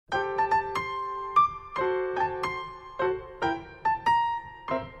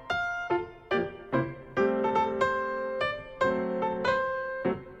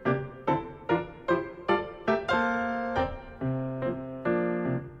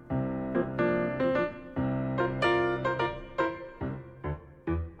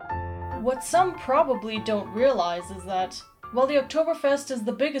What some probably don't realize is that, while the Oktoberfest is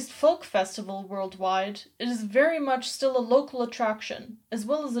the biggest folk festival worldwide, it is very much still a local attraction, as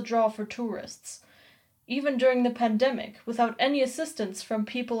well as a draw for tourists. Even during the pandemic, without any assistance from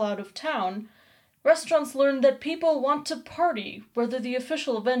people out of town, restaurants learned that people want to party, whether the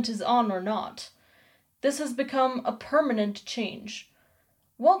official event is on or not. This has become a permanent change.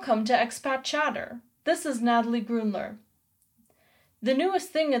 Welcome to Expat Chatter. This is Natalie Grunler. The newest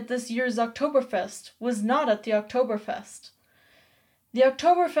thing at this year's Oktoberfest was not at the Oktoberfest. The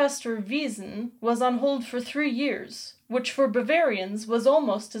Oktoberfest, or Wiesn, was on hold for 3 years, which for Bavarians was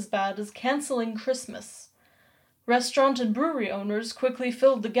almost as bad as cancelling Christmas. Restaurant and brewery owners quickly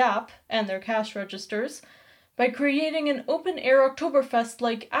filled the gap, and their cash registers, by creating an open-air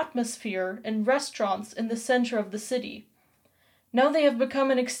Oktoberfest-like atmosphere in restaurants in the center of the city. Now they have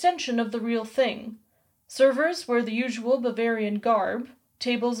become an extension of the real thing. Servers wear the usual Bavarian garb,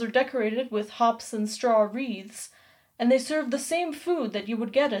 tables are decorated with hops and straw wreaths, and they serve the same food that you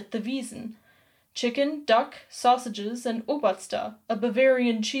would get at the Wiesn: chicken, duck, sausages, and Oberste, a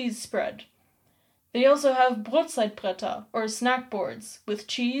Bavarian cheese spread. They also have Brotzeitbretter, or snack boards, with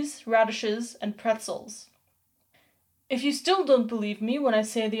cheese, radishes, and pretzels. If you still don't believe me when I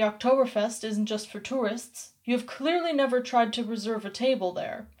say the Oktoberfest isn't just for tourists, you have clearly never tried to reserve a table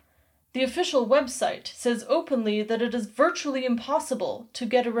there. The official website says openly that it is virtually impossible to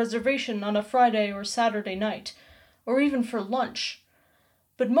get a reservation on a Friday or Saturday night, or even for lunch.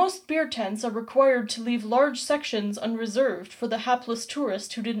 But most beer tents are required to leave large sections unreserved for the hapless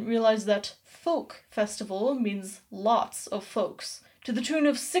tourist who didn't realize that folk festival means lots of folks, to the tune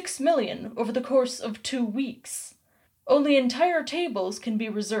of 6 million over the course of 2 weeks. Only entire tables can be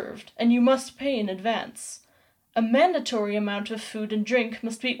reserved, and you must pay in advance. A mandatory amount of food and drink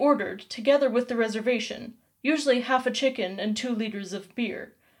must be ordered together with the reservation, usually half a chicken and 2 liters of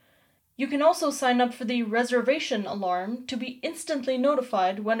beer. You can also sign up for the reservation alarm to be instantly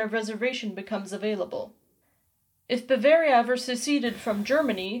notified when a reservation becomes available. If Bavaria ever seceded from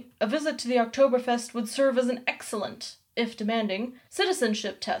Germany, a visit to the Oktoberfest would serve as an excellent, if demanding,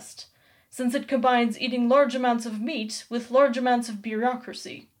 citizenship test, since it combines eating large amounts of meat with large amounts of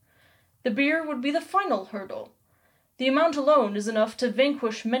bureaucracy. The beer would be the final hurdle. The amount alone is enough to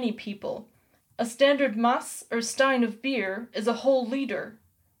vanquish many people. A standard Mass or stein of beer is a whole liter.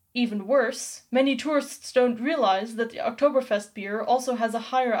 Even worse, many tourists don't realize that the Oktoberfest beer also has a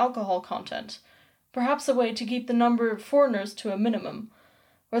higher alcohol content, perhaps a way to keep the number of foreigners to a minimum,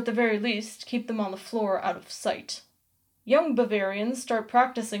 or at the very least, keep them on the floor out of sight. Young Bavarians start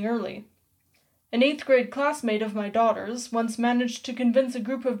practicing early. An 8th grade classmate of my daughter's once managed to convince a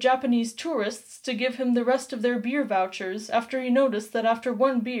group of Japanese tourists to give him the rest of their beer vouchers after he noticed that after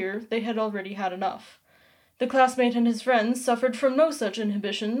 1 beer they had already had enough. The classmate and his friends suffered from no such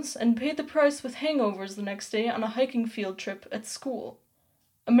inhibitions and paid the price with hangovers the next day on a hiking field trip at school.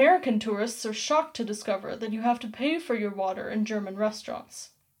 American tourists are shocked to discover that you have to pay for your water in German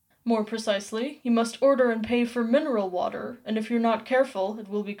restaurants. More precisely, you must order and pay for mineral water, and if you're not careful, it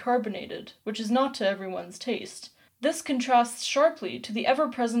will be carbonated, which is not to everyone's taste. This contrasts sharply to the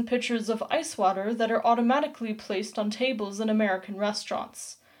ever-present pitchers of ice water that are automatically placed on tables in American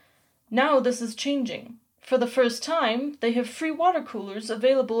restaurants. Now this is changing. For the first time, they have free water coolers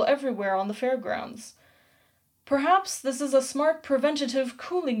available everywhere on the fairgrounds. Perhaps this is a smart preventative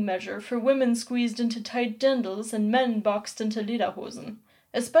cooling measure for women squeezed into tight dindels and men boxed into lederhosen.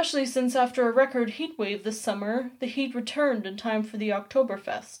 Especially since after a record heat wave this summer, the heat returned in time for the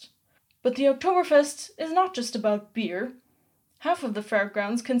Oktoberfest. But the Oktoberfest is not just about beer. Half of the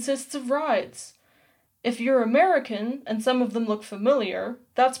fairgrounds consists of rides. If you're American, and some of them look familiar,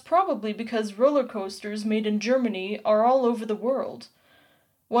 that's probably because roller coasters made in Germany are all over the world.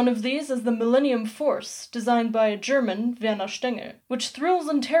 One of these is the Millennium Force, designed by a German, Werner Stengel, which thrills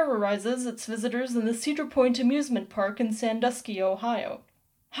and terrorizes its visitors in the Cedar Point Amusement Park in Sandusky, Ohio.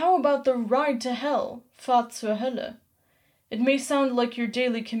 How about the Ride to Hell, Fahrt zur Hölle? It may sound like your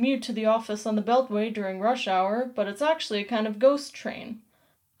daily commute to the office on the Beltway during rush hour, but it's actually a kind of ghost train.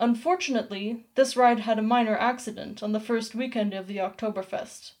 Unfortunately, this ride had a minor accident on the first weekend of the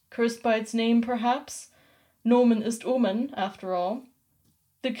Oktoberfest, cursed by its name perhaps? Nomen ist Omen, after all.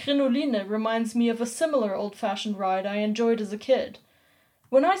 The Crinoline reminds me of a similar old-fashioned ride I enjoyed as a kid.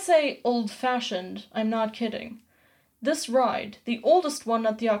 When I say old-fashioned, I'm not kidding. This ride, the oldest one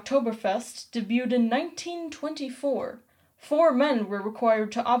at the Oktoberfest, debuted in 1924. 4 men were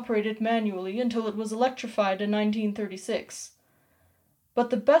required to operate it manually until it was electrified in 1936. But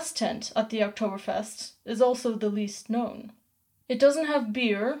the best tent at the Oktoberfest is also the least known. It doesn't have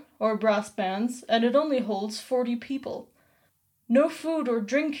beer or brass bands, and it only holds 40 people. No food or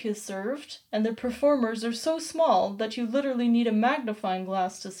drink is served, and the performers are so small that you literally need a magnifying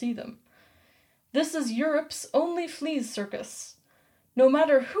glass to see them. This is Europe's only flea circus. No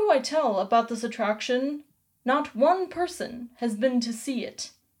matter who I tell about this attraction, not one person has been to see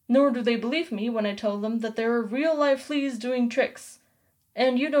it, nor do they believe me when I tell them that there are real-life fleas doing tricks.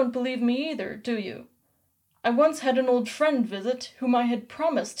 And you don't believe me either, do you? I once had an old friend visit whom I had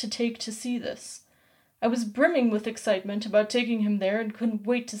promised to take to see this. I was brimming with excitement about taking him there and couldn't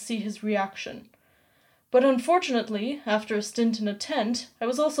wait to see his reaction. But unfortunately, after a stint in a tent, I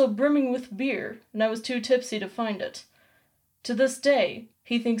was also brimming with beer, and I was too tipsy to find it. To this day,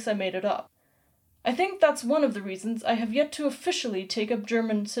 he thinks I made it up. I think that's one of the reasons I have yet to officially take up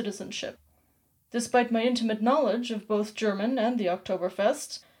German citizenship. Despite my intimate knowledge of both German and the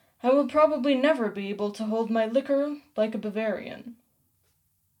Oktoberfest, I will probably never be able to hold my liquor like a Bavarian.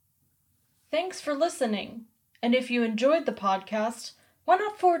 Thanks for listening, and if you enjoyed the podcast, why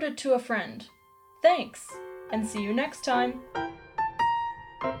not forward it to a friend? Thanks, and see you next time.